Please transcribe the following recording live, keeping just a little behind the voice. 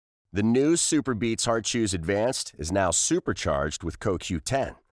The new Super Beats Heart Chews Advanced is now supercharged with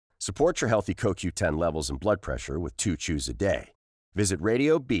CoQ10. Support your healthy CoQ10 levels and blood pressure with 2 chews a day. Visit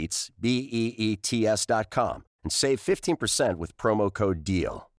RadioBeats, BEETS.com and save 15% with promo code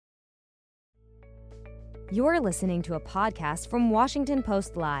DEAL. You're listening to a podcast from Washington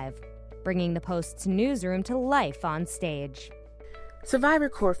Post Live, bringing the Post's newsroom to life on stage. Survivor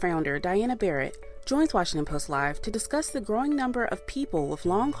Corps founder Diana Barrett joins Washington Post Live to discuss the growing number of people with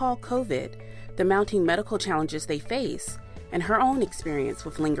long-haul COVID, the mounting medical challenges they face, and her own experience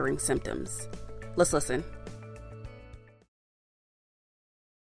with lingering symptoms. Let's listen.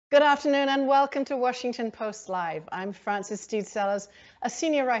 Good afternoon and welcome to Washington Post Live. I'm Frances Steed Sellers, a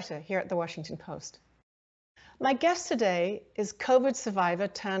senior writer here at the Washington Post. My guest today is COVID survivor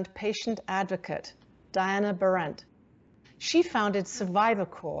turned patient advocate, Diana Barrett. She founded Survivor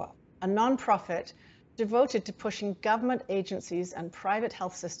Corps, a nonprofit devoted to pushing government agencies and private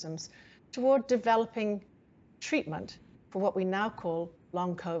health systems toward developing treatment for what we now call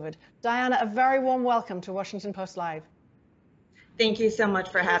long COVID. Diana, a very warm welcome to Washington Post Live. Thank you so much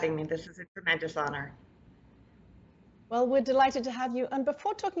for having me. This is a tremendous honor. Well, we're delighted to have you. And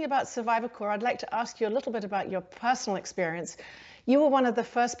before talking about Survivor Corps, I'd like to ask you a little bit about your personal experience. You were one of the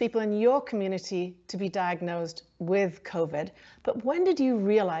first people in your community to be diagnosed with COVID. But when did you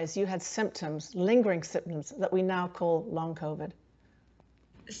realize you had symptoms, lingering symptoms, that we now call long COVID?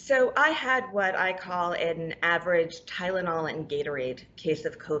 So I had what I call an average Tylenol and Gatorade case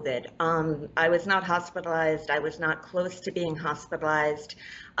of COVID. I was not hospitalized. I was not close to being hospitalized.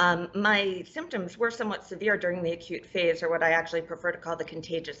 My symptoms were somewhat severe during the acute phase, or what I actually prefer to call the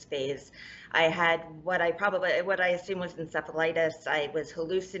contagious phase. I had what I assume was encephalitis. I was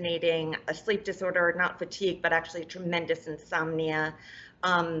hallucinating, a sleep disorder, not fatigue, but actually tremendous insomnia.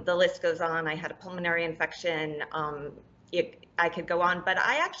 The list goes on. I had a pulmonary infection. I could go on, but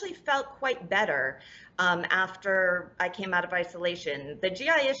I actually felt quite better after I came out of isolation. The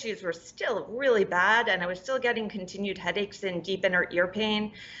GI issues were still really bad, and I was still getting continued headaches and deep inner ear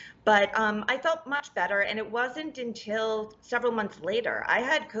pain, but I felt much better, and it wasn't until several months later. I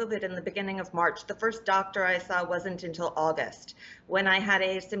had COVID in the beginning of March. The first doctor I saw wasn't until August, when I had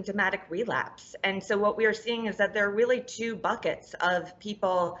a symptomatic relapse. And so what we are seeing is that there are really 2 buckets of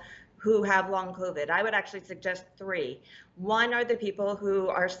people who have long COVID. I would actually suggest 3. One are the people who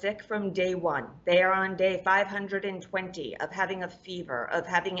are sick from day 1. They are on day 520 of having a fever, of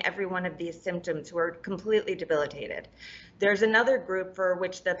having every one of these symptoms, who are completely debilitated. There's another group for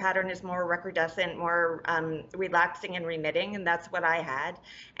which the pattern is more recrudescent, more relaxing and remitting, and that's what I had.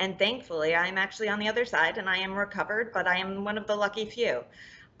 And thankfully, I'm actually on the other side, and I am recovered, but I am one of the lucky few.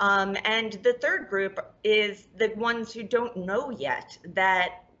 And the third group is the ones who don't know yet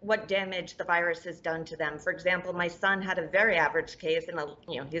that what damage the virus has done to them. For example, my son had a very average case, and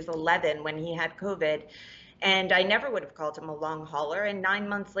he's 11 when he had COVID, and I never would have called him a long hauler. And 9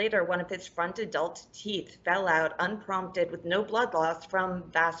 months later, one of his front adult teeth fell out unprompted with no blood loss from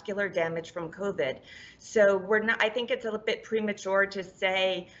vascular damage from COVID. So I think it's a bit premature to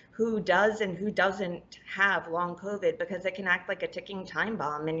say who does and who doesn't have long COVID, because it can act like a ticking time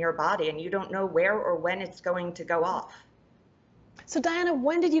bomb in your body, and you don't know where or when it's going to go off. So Diana,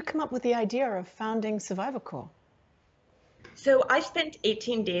 when did you come up with the idea of founding Survivor Corps? So I spent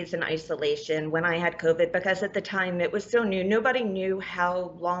 18 days in isolation when I had COVID, because at the time it was so new. Nobody knew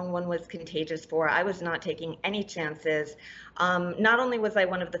how long one was contagious for. I was not taking any chances. Not only was I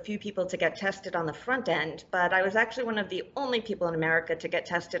one of the few people to get tested on the front end, but I was actually one of the only people in America to get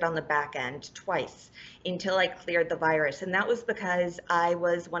tested on the back end twice until I cleared the virus. And that was because I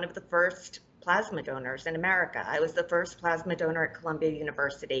was one of the first plasma donors in America. I was the first plasma donor at Columbia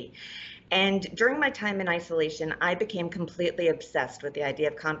University. And during my time in isolation, I became completely obsessed with the idea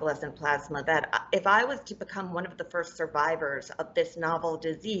of convalescent plasma, that if I was to become one of the first survivors of this novel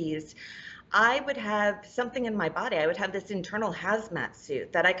disease, I would have something in my body. I would have this internal hazmat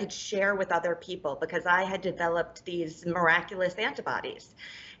suit that I could share with other people, because I had developed these miraculous antibodies.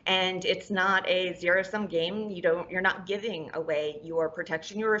 And it's not a zero-sum game. You're not giving away your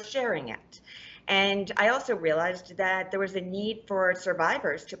protection, you're sharing it. And I also realized that there was a need for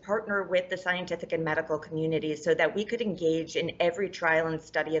survivors to partner with the scientific and medical communities so that we could engage in every trial and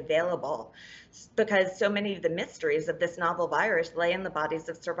study available, because so many of the mysteries of this novel virus lay in the bodies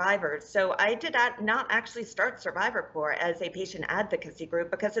of survivors. So I did not actually start Survivor Corps as a patient advocacy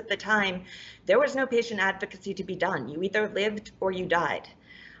group, because at the time there was no patient advocacy to be done. You either lived or you died.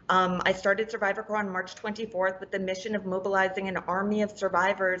 I started Survivor Corps on March 24th with the mission of mobilizing an army of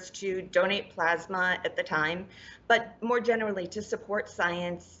survivors to donate plasma at the time, but more generally to support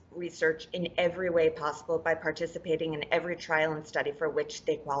science research in every way possible by participating in every trial and study for which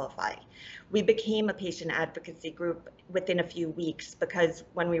they qualify. We became a patient advocacy group within a few weeks because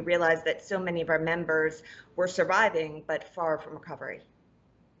when we realized that so many of our members were surviving but far from recovery.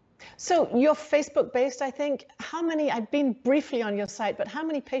 So you're Facebook based, I think. How many, I've been briefly on your site, but how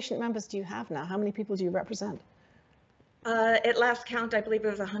many patient members do you have now? How many people do you represent? At last count, I believe it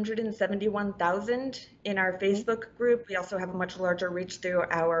was 171,000 in our Facebook group. We also have a much larger reach through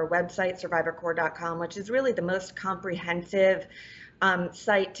our website, survivorcorps.com, which is really the most comprehensive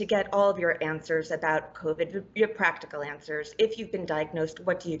site to get all of your answers about COVID, your practical answers. If you've been diagnosed,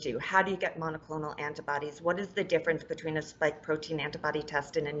 what do you do? How do you get monoclonal antibodies? What is the difference between a spike protein antibody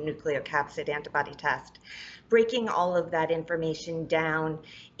test and a nucleocapsid antibody test? Breaking all of that information down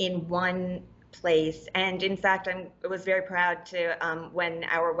in one place. And in fact, I was very proud to, when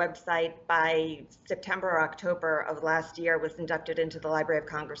our website by September or October of last year was inducted into the Library of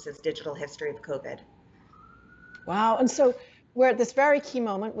Congress's Digital History of COVID. Wow. And so we're at this very key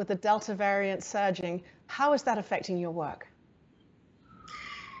moment with the Delta variant surging. How is that affecting your work?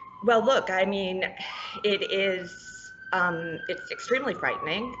 Well, look, I mean, it's extremely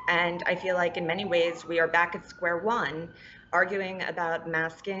frightening. And I feel like in many ways we are back at square one, arguing about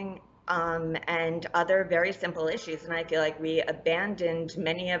masking and other very simple issues. And I feel like we abandoned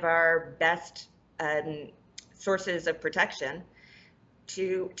many of our best sources of protection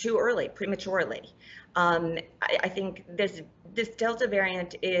too early, prematurely. I think this Delta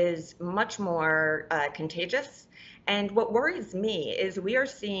variant is much more contagious. And what worries me is we are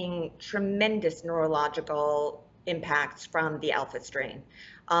seeing tremendous neurological impacts from the Alpha strain.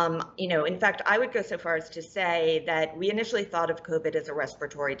 In fact, I would go so far as to say that we initially thought of COVID as a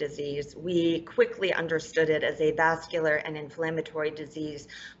respiratory disease. We quickly understood it as a vascular and inflammatory disease,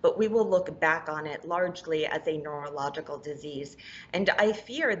 but we will look back on it largely as a neurological disease. And I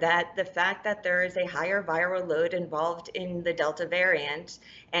fear that the fact that there is a higher viral load involved in the Delta variant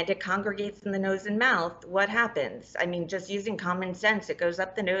and it congregates in the nose and mouth, what happens? I mean, just using common sense, it goes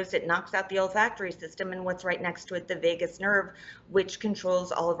up the nose, it knocks out the olfactory system, and what's right next to it, the vagus nerve, which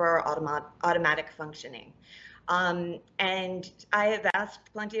controls all of our automatic functioning. And I have asked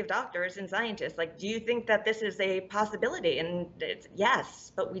plenty of doctors and scientists, like, do you think that this is a possibility? And it's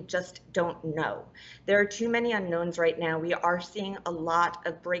yes, but we just don't know. There are too many unknowns right now. We are seeing a lot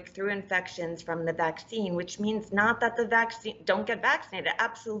of breakthrough infections from the vaccine, which means not that the vaccine, don't get vaccinated,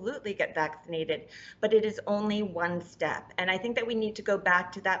 absolutely get vaccinated, but it is only one step. And I think that we need to go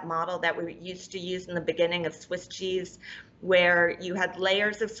back to that model that we used to use in the beginning of Swiss cheese, where you had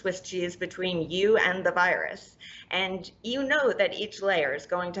layers of Swiss cheese between you and the virus. And you know that each layer is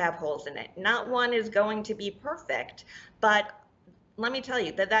going to have holes in it. Not one is going to be perfect, but let me tell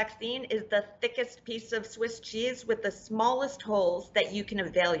you, the vaccine is the thickest piece of Swiss cheese with the smallest holes that you can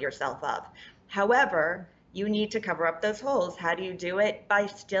avail yourself of. However, you need to cover up those holes. How do you do it? By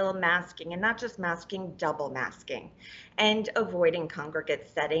still masking, and not just masking, double masking, and avoiding congregate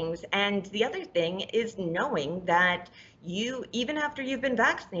settings. And the other thing is knowing that you, even after you've been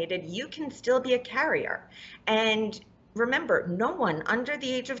vaccinated, you can still be a carrier. And remember, no one under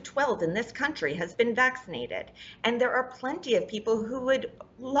the age of 12 in this country has been vaccinated. And there are plenty of people who would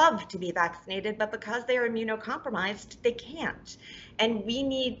love to be vaccinated, but because they are immunocompromised, they can't. And we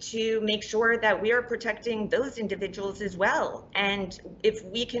need to make sure that we are protecting those individuals as well. And if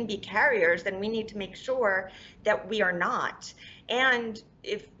we can be carriers, then we need to make sure that we are not. And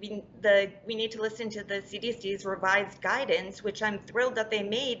if we need to listen to the CDC's revised guidance, which I'm thrilled that they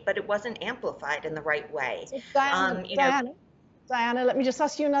made, but it wasn't amplified in the right way. So Diana, let me just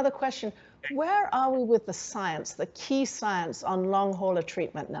ask you another question. Where are we with the science, the key science on long hauler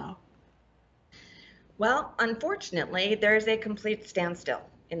treatment now? Well, unfortunately, there's a complete standstill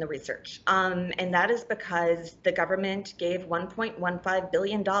in the research. And that is because the government gave $1.15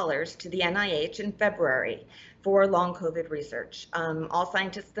 billion to the NIH in February for long COVID research. All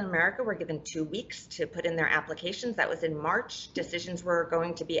scientists in America were given 2 weeks to put in their applications. That was in March. Decisions were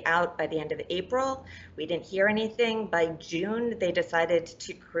going to be out by the end of April. We didn't hear anything. By June, they decided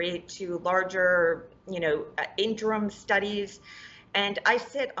to create 2 larger, interim studies. And I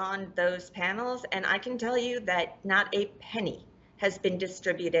sit on those panels, and I can tell you that not a penny has been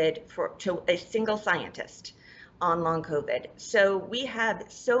distributed to a single scientist on long COVID. So we have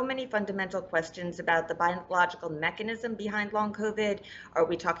so many fundamental questions about the biological mechanism behind long COVID. Are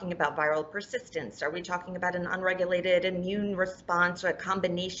we talking about viral persistence? Are we talking about an unregulated immune response or a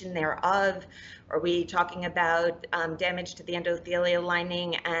combination thereof? Are we talking about damage to the endothelial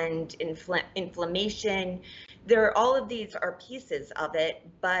lining and inflammation? All of these are pieces of it,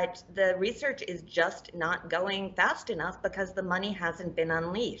 but the research is just not going fast enough because the money hasn't been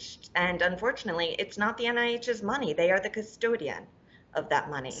unleashed. And unfortunately, it's not the NIH's money. They are the custodian of that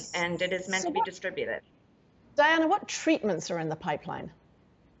money, and it is meant to be distributed. Diana, what treatments are in the pipeline?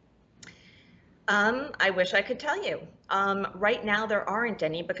 I wish I could tell you. Right now, there aren't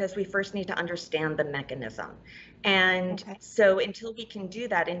any because we first need to understand the mechanism. And so until we can do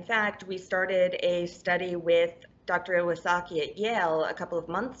that, in fact, we started a study with Dr. Iwasaki at Yale a couple of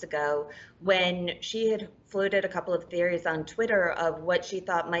months ago when she had floated a couple of theories on Twitter of what she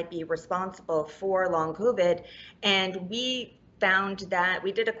thought might be responsible for long COVID. And we found that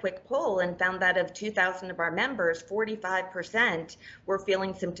we did a quick poll and found that of 2,000 of our members, 45% were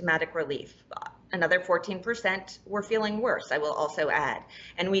feeling symptomatic relief. Another 14% were feeling worse, I will also add.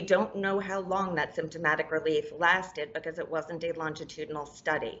 And we don't know how long that symptomatic relief lasted because it wasn't a longitudinal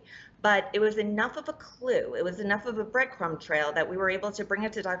study. But it was enough of a clue, it was enough of a breadcrumb trail that we were able to bring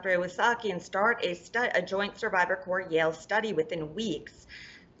it to Dr. Iwasaki and start a joint Survivor Corps Yale study within weeks,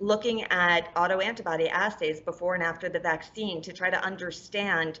 looking at autoantibody assays before and after the vaccine to try to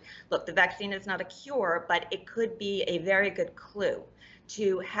understand, look, the vaccine is not a cure, but it could be a very good clue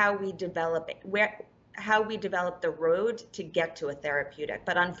to how we develop the road to get to a therapeutic.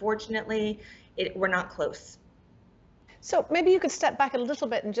 But unfortunately, we're not close. So maybe you could step back a little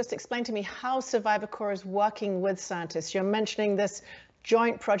bit and just explain to me how Survivor Corps is working with scientists. You're mentioning this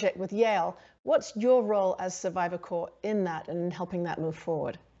joint project with Yale. What's your role as Survivor Corps in that and in helping that move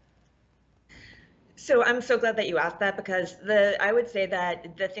forward? So I'm so glad that you asked that because I would say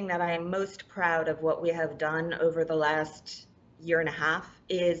that the thing that I am most proud of what we have done over the last year and a half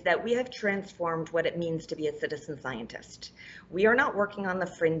is that we have transformed what it means to be a citizen scientist. We are not working on the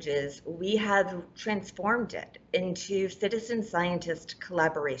fringes. We have transformed it into citizen scientist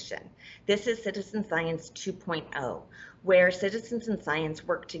collaboration. This is Citizen Science 2.0, where citizens and science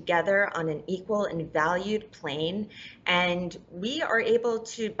work together on an equal and valued plane. And we are able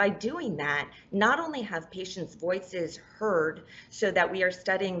to, by doing that, not only have patients' voices heard so that we are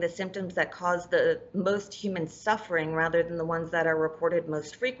studying the symptoms that cause the most human suffering rather than the ones that are reported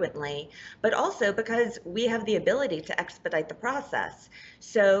most frequently, but also because we have the ability to expedite the process.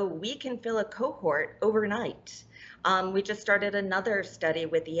 So we can fill a cohort overnight. We just started another study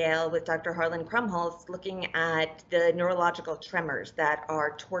with Yale with Dr. Harlan Krumholz looking at the neurological tremors that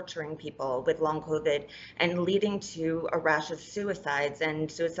are torturing people with long COVID and leading to a rash of suicides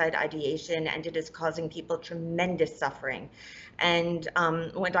and suicide ideation, and it is causing people tremendous suffering. And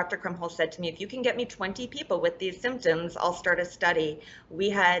when Dr. Krumholz said to me, if you can get me 20 people with these symptoms, I'll start a study.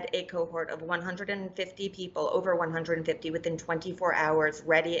 We had a cohort of 150 people, over 150 within 24 hours,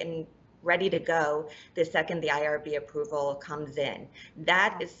 ready to go the second the IRB approval comes in.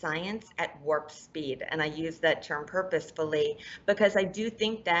 That is science at warp speed. And I use that term purposefully because I do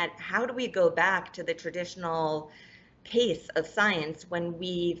think that how do we go back to the traditional pace of science when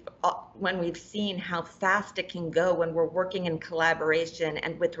we've seen how fast it can go when we're working in collaboration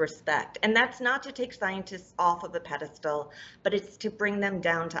and with respect. And that's not to take scientists off of a pedestal, but it's to bring them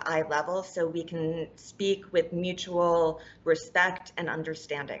down to eye level so we can speak with mutual respect and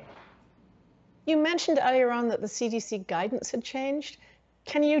understanding. You mentioned earlier on that the CDC guidance had changed.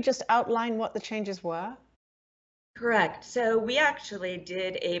 Can you just outline what the changes were? Correct. So we actually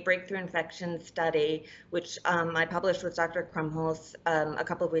did a breakthrough infection study, which I published with Dr. Krumholz a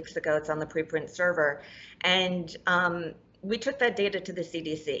couple of weeks ago. It's on the preprint server. And we took that data to the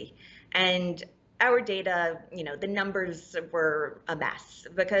CDC. And our data, the numbers were a mess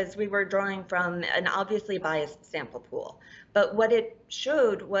because we were drawing from an obviously biased sample pool. But what it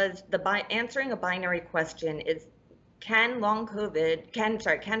showed was answering a binary question is, can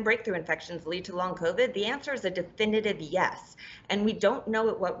breakthrough infections lead to long COVID? The answer is a definitive yes. And we don't know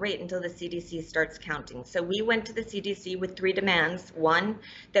at what rate until the CDC starts counting. So we went to the CDC with 3 demands. 1,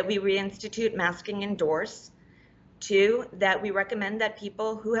 that we reinstitute masking indoors. 2, that we recommend that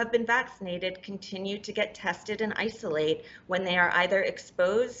people who have been vaccinated continue to get tested and isolate when they are either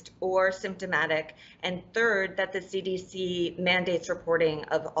exposed or symptomatic. And 3rd, that the CDC mandates reporting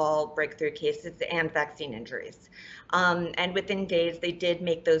of all breakthrough cases and vaccine injuries. And within days, they did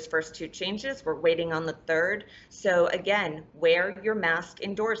make those first 2 changes. We're waiting on the 3rd. So again, wear your mask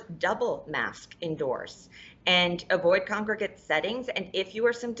indoors, double mask indoors, and avoid congregate settings. And if you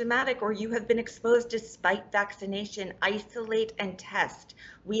are symptomatic or you have been exposed despite vaccination, isolate and test.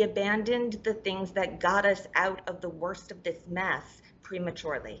 We abandoned the things that got us out of the worst of this mess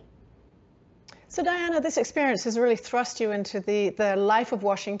prematurely. So Diana, this experience has really thrust you into the life of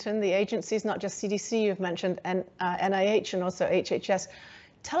Washington, the agencies, not just CDC, you've mentioned, and NIH and also HHS.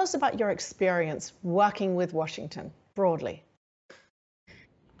 Tell us about your experience working with Washington broadly.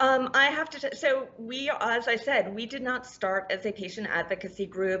 I have to, so we, as I said, we did not start as a patient advocacy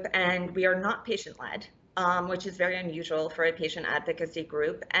group, and we are not patient-led, which is very unusual for a patient advocacy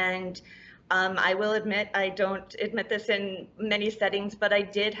group. And I will admit, I don't admit this in many settings, but I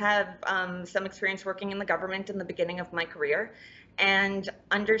did have some experience working in the government in the beginning of my career. And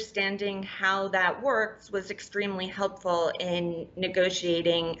understanding how that works was extremely helpful in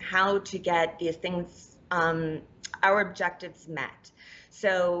negotiating how to get these things, our objectives met.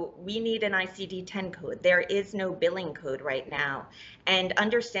 So we need an ICD-10 code. There is no billing code right now. And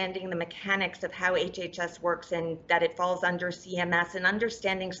understanding the mechanics of how HHS works and that it falls under CMS, and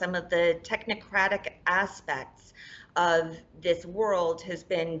understanding some of the technocratic aspects of this world has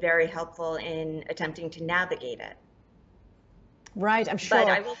been very helpful in attempting to navigate it. Right, I'm sure. But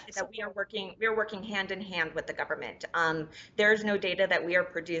I will say that we are working hand in hand with the government. There's no data that we are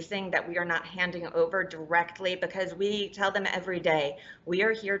producing that we are not handing over directly, because we tell them every day, we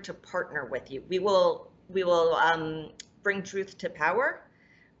are here to partner with you. We will bring truth to power,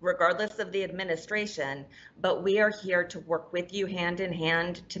 regardless of the administration, but we are here to work with you hand in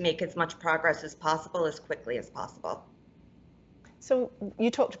hand to make as much progress as possible, as quickly as possible. So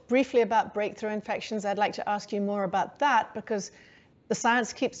you talked briefly about breakthrough infections. I'd like to ask you more about that, because the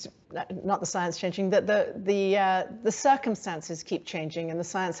science keeps, not the science changing, the circumstances keep changing, and the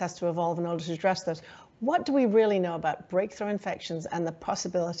science has to evolve in order to address those. What do we really know about breakthrough infections and the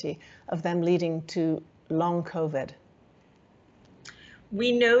possibility of them leading to long COVID?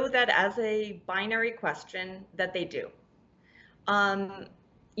 We know that as a binary question that they do.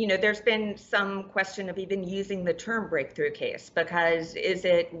 You know, there's been some question of even using the term breakthrough case, because is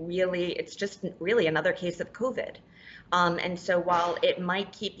it really, it's just really another case of COVID. And so while it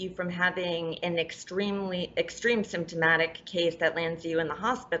might keep you from having an extreme symptomatic case that lands you in the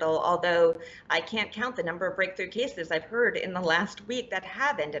hospital, although I can't count the number of breakthrough cases I've heard in the last week that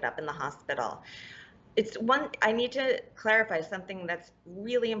have ended up in the hospital. I need to clarify something that's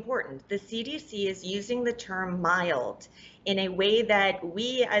really important. The CDC is using the term mild in a way that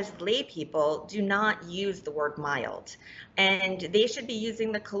we as lay people do not use the word mild. And they should be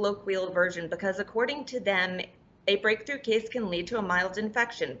using the colloquial version, because according to them, a breakthrough case can lead to a mild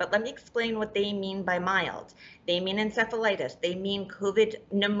infection. But let me explain what they mean by mild. They mean encephalitis. They mean COVID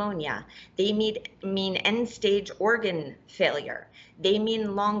pneumonia. They mean end-stage organ failure. They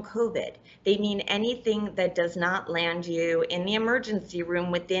mean long COVID. They mean anything that does not land you in the emergency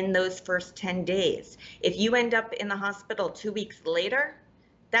room within those first 10 days. If you end up in the hospital 2 weeks later,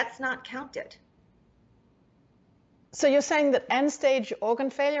 that's not counted. So you're saying that end-stage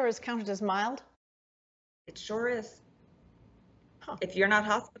organ failure is counted as mild? It sure is. Huh. If you're not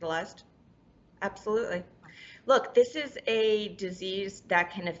hospitalized, absolutely. Look, this is a disease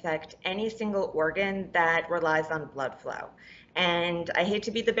that can affect any single organ that relies on blood flow. And I hate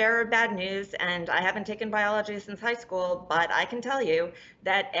to be the bearer of bad news, and I haven't taken biology since high school, but I can tell you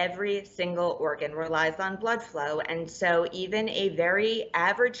that every single organ relies on blood flow. And so even a very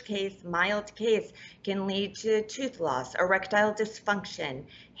average case, mild case, can lead to tooth loss, erectile dysfunction,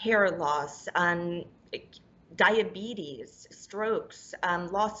 hair loss, diabetes, strokes,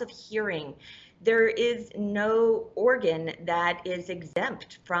 loss of hearing. There is no organ that is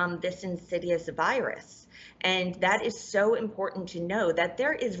exempt from this insidious virus. And that is so important to know, that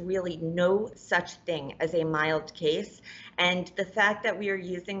there is really no such thing as a mild case. And the fact that we are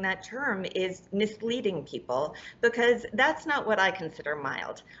using that term is misleading people, because that's not what I consider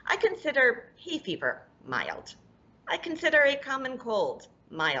mild. I consider hay fever mild. I consider a common cold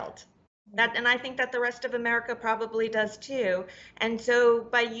mild. And I think that the rest of America probably does too. And so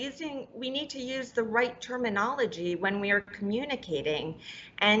we need to use the right terminology when we are communicating.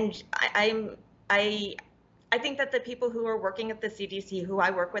 And I think that the people who are working at the CDC, who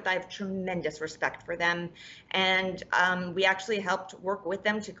I work with, I have tremendous respect for them. And we actually helped work with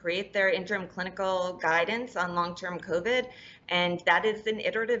them to create their interim clinical guidance on long-term COVID. And that is an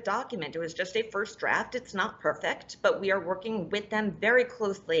iterative document. It was just a first draft. It's not perfect, but we are working with them very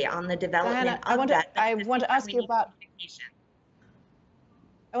closely on the development of that. I want to ask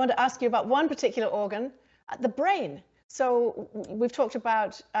you about one particular organ, the brain. So we've talked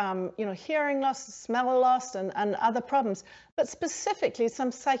about hearing loss, smell loss, and other problems, but specifically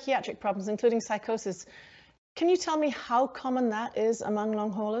some psychiatric problems, including psychosis. Can you tell me how common that is among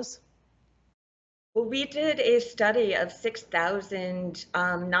long haulers? Well, we did a study of 6,000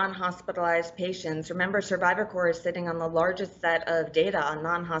 non-hospitalized patients. Remember, Survivor Corps is sitting on the largest set of data on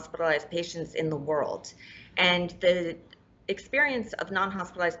non-hospitalized patients in the world. And the experience of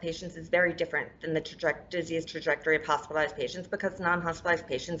non-hospitalized patients is very different than the disease trajectory of hospitalized patients, because non-hospitalized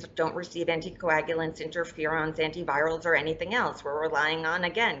patients don't receive anticoagulants, interferons, antivirals, or anything else. We're relying on,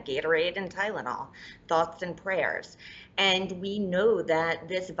 again, Gatorade and Tylenol, thoughts and prayers. And we know that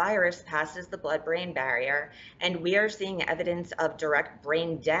this virus passes the blood-brain barrier, and we are seeing evidence of direct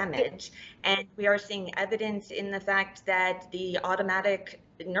brain damage. And we are seeing evidence in the fact that the automatic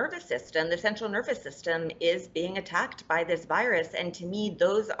nervous system, the central nervous system, is being attacked by this virus. And to me,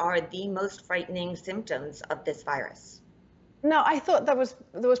 those are the most frightening symptoms of this virus. No, I thought there was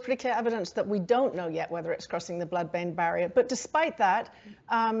pretty clear evidence that we don't know yet whether it's crossing the blood-brain barrier. But despite that,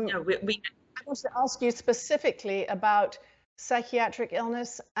 No, I want to ask you specifically about psychiatric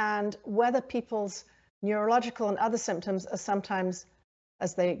illness and whether people's neurological and other symptoms are sometimes,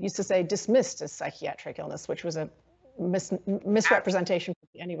 as they used to say, dismissed as psychiatric illness, which was a misrepresentation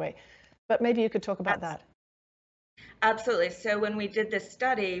anyway. But maybe you could talk about that. Absolutely. So when we did this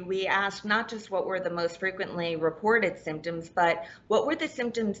study, we asked not just what were the most frequently reported symptoms, but what were the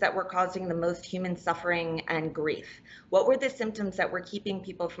symptoms that were causing the most human suffering and grief? What were the symptoms that were keeping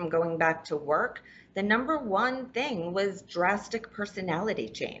people from going back to work? The number one thing was drastic personality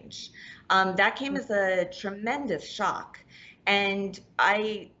change. That came as a tremendous shock. And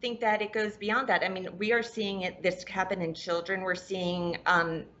I think that it goes beyond that. I mean, we are seeing this happen in children. We're seeing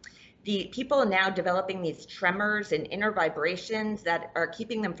the people now developing these tremors and inner vibrations that are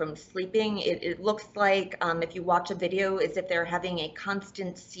keeping them from sleeping. It looks like, if you watch a video, as if they're having a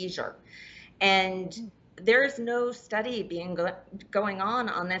constant seizure. And there's no study going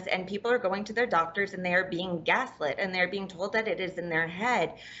on this, and people are going to their doctors and they are being gaslit and they're being told that it is in their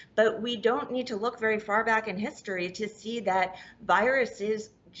head. But we don't need to look very far back in history to see that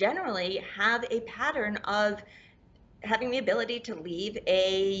viruses generally have a pattern of having the ability to leave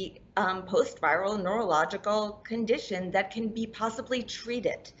a post-viral neurological condition that can be possibly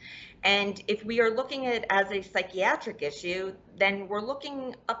treated. And if we are looking at it as a psychiatric issue, then we're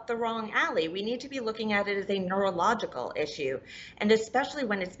looking up the wrong alley. We need to be looking at it as a neurological issue, and especially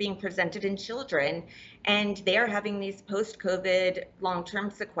when it's being presented in children and they are having these post-COVID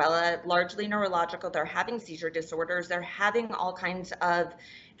long-term sequelae, largely neurological. They're having seizure disorders. They're having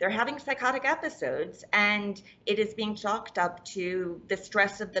they're having psychotic episodes, and it is being chalked up to the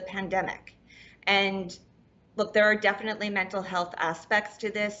stress of the pandemic. And look, there are definitely mental health aspects to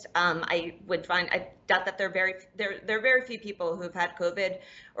this. I doubt that there are very few people who have had COVID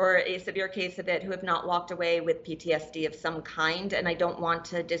or a severe case of it who have not walked away with PTSD of some kind. And I don't want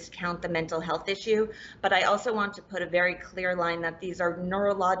to discount the mental health issue, but I also want to put a very clear line that these are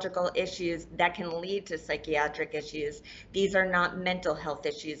neurological issues that can lead to psychiatric issues. These are not mental health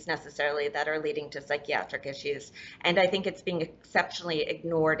issues necessarily that are leading to psychiatric issues. And I think it's being exceptionally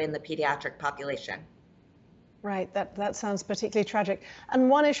ignored in the pediatric population. Right, that sounds particularly tragic. And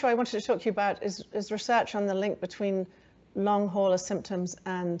one issue I wanted to talk to you about is research on the link between long hauler symptoms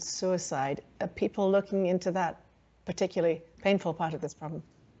and suicide. Are people looking into that particularly painful part of this problem?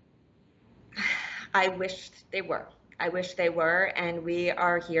 I wish they were. I wish they were, and we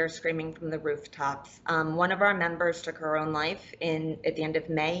are here screaming from the rooftops. One of our members took her own life at the end of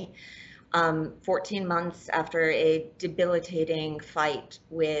May, 14 months after a debilitating fight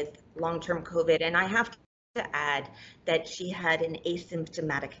with long-term COVID. And I have to add that she had an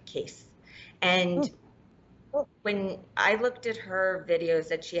asymptomatic case. And when I looked at her videos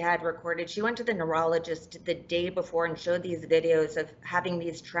that she had recorded, she went to the neurologist the day before and showed these videos of having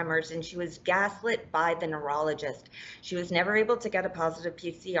these tremors, and she was gaslit by the neurologist. She was never able to get a positive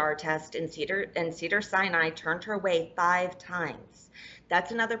PCR test, and Cedars-Sinai turned her away 5 times.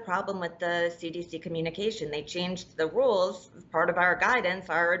 That's another problem with the CDC communication. They changed the rules, part of our guidance,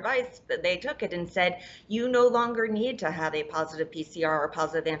 our advice. They took it and said, you no longer need to have a positive PCR or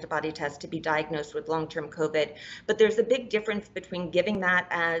positive antibody test to be diagnosed with long-term COVID. But there's a big difference between giving that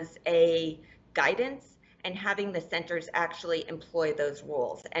as a guidance and having the centers actually employ those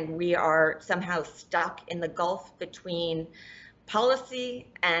rules. And we are somehow stuck in the gulf between policy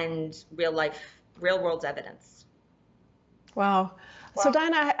and real world evidence. Wow. So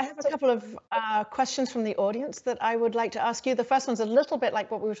Diana, I have a couple of questions from the audience that I would like to ask you. The first one's a little bit like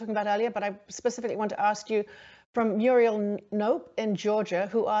what we were talking about earlier, but I specifically want to ask you from Muriel Nope in Georgia,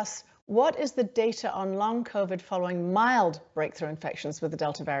 who asks, what is the data on long COVID following mild breakthrough infections with the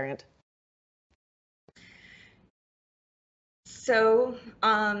Delta variant? So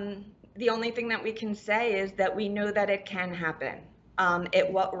the only thing that we can say is that we know that it can happen.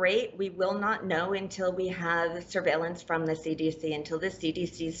 At what rate, we will not know until we have surveillance from the CDC, until the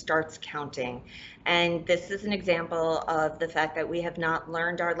CDC starts counting. And this is an example of the fact that we have not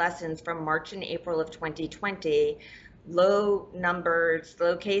learned our lessons from March and April of 2020. Low numbers,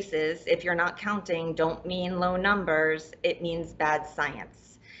 low cases, if you're not counting, don't mean low numbers, it means bad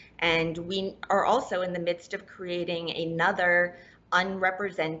science. And we are also in the midst of creating another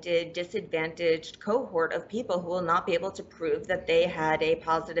unrepresented, disadvantaged cohort of people who will not be able to prove that they had a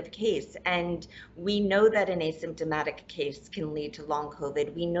positive case. And we know that an asymptomatic case can lead to long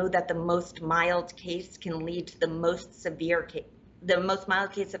COVID. We know that the most mild case can lead to the most severe case. The most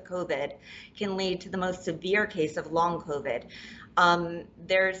mild case of COVID can lead to the most severe case of long COVID.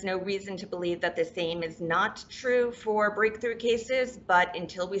 There's no reason to believe that the same is not true for breakthrough cases, but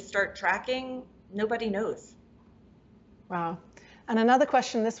until we start tracking, nobody knows. Wow. And another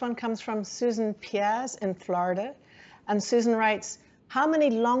question, this one comes from Susan Piaz in Florida. And Susan writes, how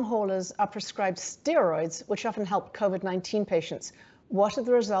many long haulers are prescribed steroids, which often help COVID-19 patients? What are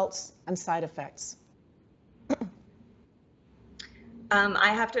the results and side effects? I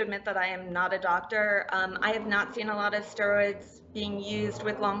have to admit that I am not a doctor. I have not seen a lot of steroids being used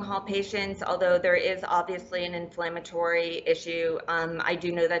with long haul patients, although there is obviously an inflammatory issue. I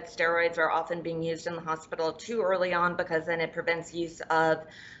do know that steroids are often being used in the hospital too early on because then it prevents use of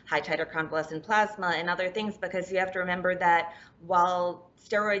high titer convalescent plasma and other things, because you have to remember that while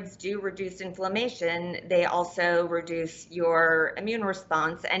steroids do reduce inflammation, they also reduce your immune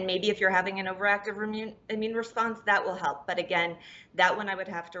response. And maybe if you're having an overactive immune response, that will help. But again, that one I would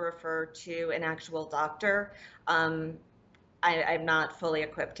have to refer to an actual doctor. I'm not fully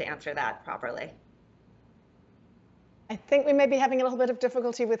equipped to answer that properly. I think we may be having a little bit of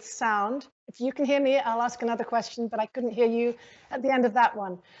difficulty with sound. If you can hear me, I'll ask another question, but I couldn't hear you at the end of that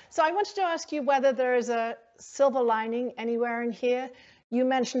one. So I wanted to ask you whether there is a silver lining anywhere in here. You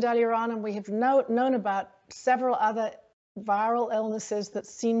mentioned earlier on, and we have known about several other viral illnesses that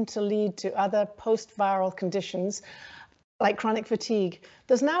seem to lead to other post-viral conditions, like chronic fatigue.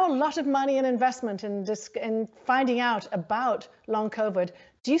 There's now a lot of money and investment in finding out about long COVID.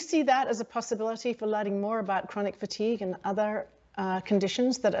 Do you see that as a possibility for learning more about chronic fatigue and other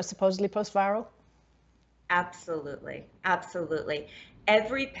conditions that are supposedly post-viral? Absolutely, absolutely.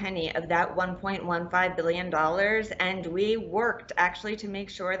 Every penny of that $1.15 billion, and we worked actually to make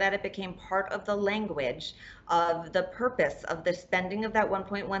sure that it became part of the language of the purpose of the spending of that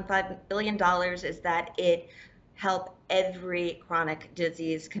 $1.15 billion is that it help every chronic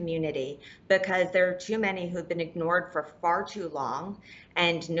disease community, because there are too many who've been ignored for far too long,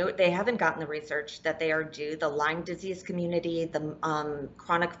 and they haven't gotten the research that they are due. The Lyme disease community, the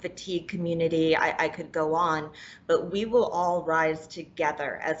chronic fatigue community, I could go on, but we will all rise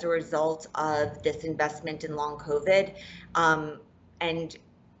together as a result of this investment in long COVID. And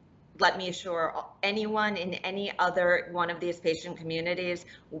let me assure anyone in any other one of these patient communities,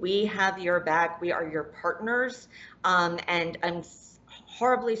 we have your back. We are your partners. And I'm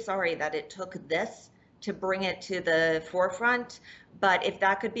horribly sorry that it took this to bring it to the forefront. But if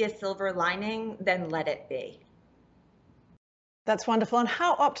that could be a silver lining, then let it be. That's wonderful. And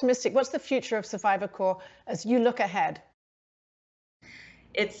how optimistic, what's the future of Survivor Corps as you look ahead?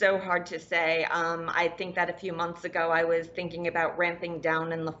 It's so hard to say. I think that a few months ago, I was thinking about ramping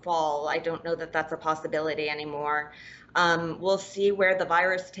down in the fall. I don't know that that's a possibility anymore. We'll see where the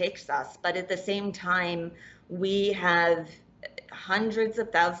virus takes us. But at the same time, we have hundreds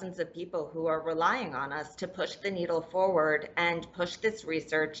of thousands of people who are relying on us to push the needle forward and push this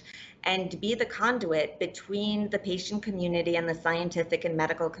research and be the conduit between the patient community and the scientific and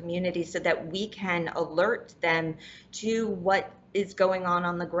medical community so that we can alert them to what is going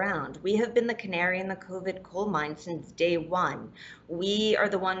on the ground. We have been the canary in the COVID coal mine since day one. We are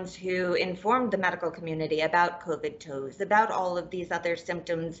the ones who informed the medical community about COVID toes, about all of these other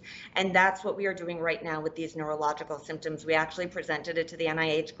symptoms, and that's what we are doing right now with these neurological symptoms. We actually presented it to the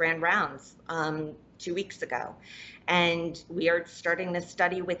NIH Grand Rounds 2 weeks ago. And we are starting this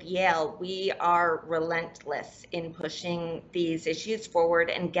study with Yale. We are relentless in pushing these issues forward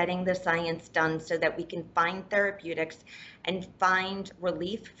and getting the science done so that we can find therapeutics and find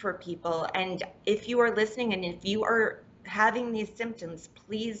relief for people. And if you are listening and if you are having these symptoms,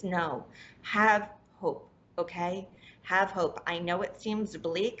 please know, have hope, okay? Have hope. I know it seems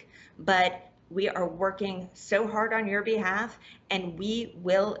bleak, but we are working so hard on your behalf and we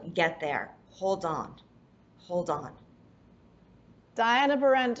will get there. Hold on. Hold on. Diana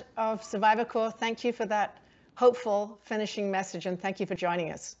Berend of Survivor Corps, thank you for that hopeful finishing message, and thank you for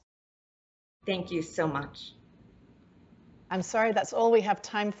joining us. Thank you so much. I'm sorry, that's all we have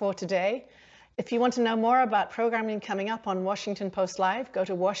time for today. If you want to know more about programming coming up on Washington Post Live, go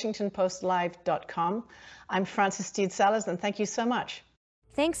to washingtonpostlive.com. I'm Frances Steed Salas, and thank you so much.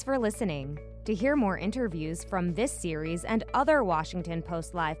 Thanks for listening. To hear more interviews from this series and other Washington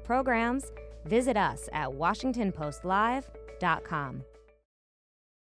Post Live programs, visit us at washingtonpostlive.com.